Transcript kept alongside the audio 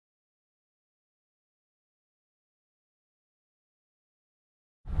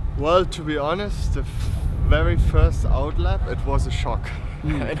Well, to be honest, the very first outlap, it was a shock.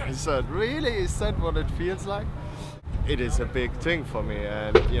 And I said, really, is that what it feels like? It is a big thing for me,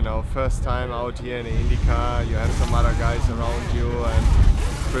 and you know, first time out here in the IndyCar, you have some other guys around you, and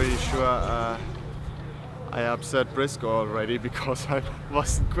pretty sure I upset Briscoe already because I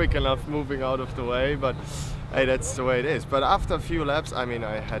wasn't quick enough moving out of the way, but hey, that's the way it is. But after a few laps, I mean,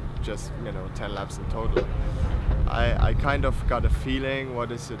 I had just, you know, 10 laps in total. I kind of got a feeling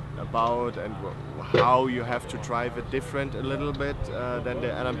what is it about and how you have to drive it different a little bit than the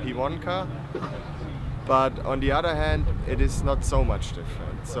LMP1 car. But on the other hand, it is not so much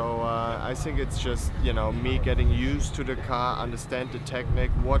different. So I think it's just, you know, me getting used to the car, understand the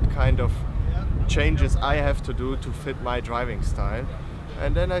technique, what kind of changes I have to do to fit my driving style.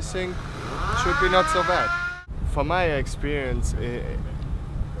 And then I think it should be not so bad. From my experience,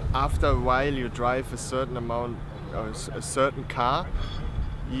 after a while you drive a certain amount, a certain car,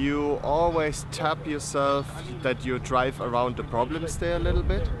 you always tap yourself that you drive around the problems there a little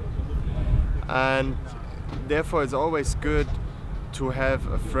bit. And therefore it's always good to have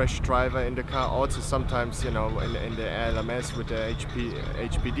a fresh driver in the car. Also sometimes, you know, in the LMS with the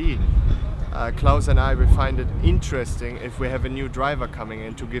HPD, Klaus and I, we find it interesting if we have a new driver coming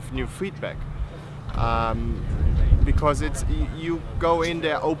in to give new feedback. Because it's, you go in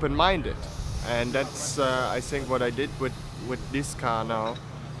there open-minded. And that's, I think, what I did with this car now.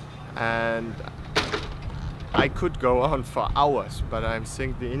 And I could go on for hours, but I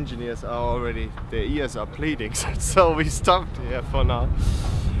think the engineers are already, their ears are bleeding, so we stopped here for now.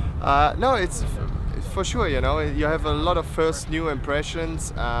 No, it's for sure, you know, you have a lot of first new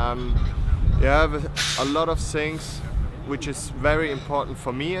impressions. You have a lot of things which is very important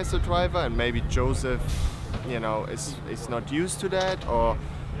for me as a driver, and maybe Joseph, you know, is not used to that, or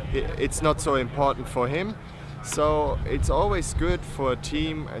it's not so important for him. So it's always good for a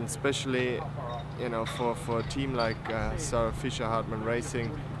team, and especially, you know, for a team like Sarah Fisher Hartman Racing,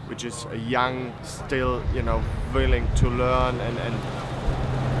 which is a young, still, you know, willing to learn, and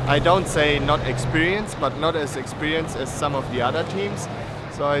I don't say not experienced, but not as experienced as some of the other teams.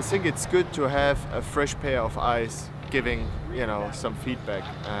 So I think it's good to have a fresh pair of eyes giving, you know, some feedback,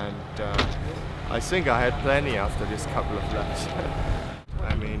 and I think I had plenty after this couple of laps.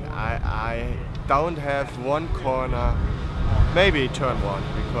 I mean, I don't have one corner, maybe turn one,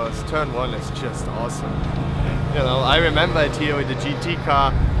 because turn one is just awesome. You know, I remember it here with the GT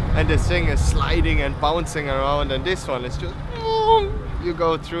car, and the thing is sliding and bouncing around, and this one is just, you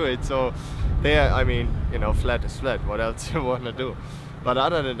go through it. So there, I mean, you know, flat is flat, what else you want to do? But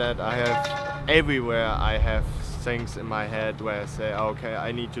other than that, I have, everywhere I have things in my head where I say, okay,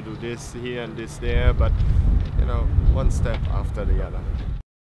 I need to do this here and this there, but, you know, one step after the other.